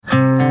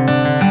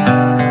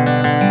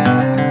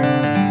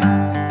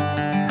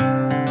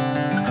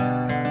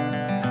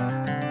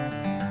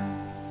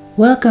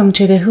Welcome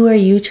to the Who Are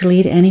You to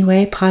Lead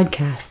Anyway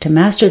podcast to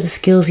master the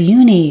skills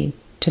you need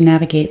to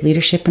navigate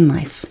leadership in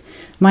life.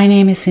 My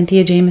name is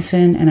Cynthia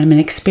Jameson, and I'm an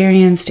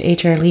experienced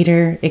HR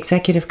leader,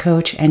 executive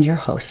coach, and your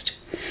host.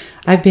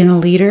 I've been a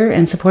leader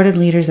and supported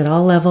leaders at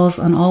all levels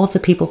on all of the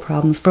people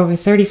problems for over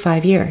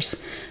 35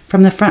 years,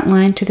 from the front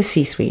line to the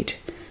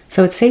C-suite.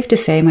 So it's safe to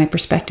say my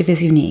perspective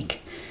is unique.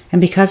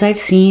 And because I've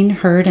seen,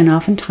 heard, and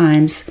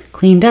oftentimes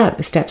cleaned up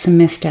the steps and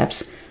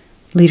missteps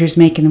leaders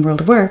make in the world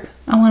of work,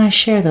 I want to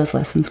share those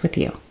lessons with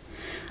you.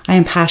 I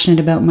am passionate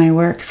about my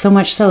work, so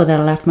much so that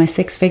I left my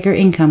 6-figure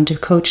income to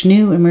coach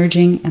new,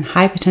 emerging, and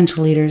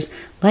high-potential leaders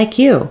like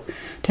you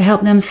to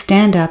help them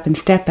stand up and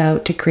step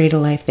out to create a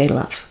life they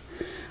love.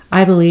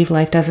 I believe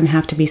life doesn't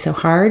have to be so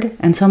hard,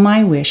 and so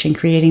my wish in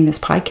creating this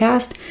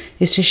podcast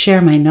is to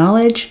share my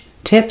knowledge,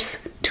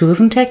 tips,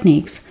 tools, and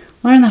techniques,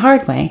 learn the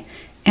hard way,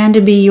 and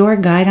to be your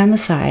guide on the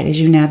side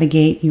as you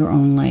navigate your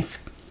own life.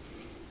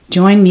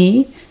 Join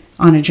me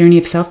on a journey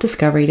of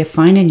self-discovery to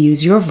find and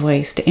use your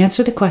voice to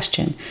answer the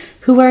question,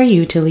 who are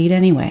you to lead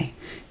anyway?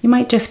 You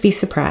might just be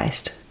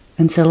surprised.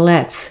 And so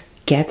let's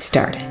get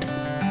started.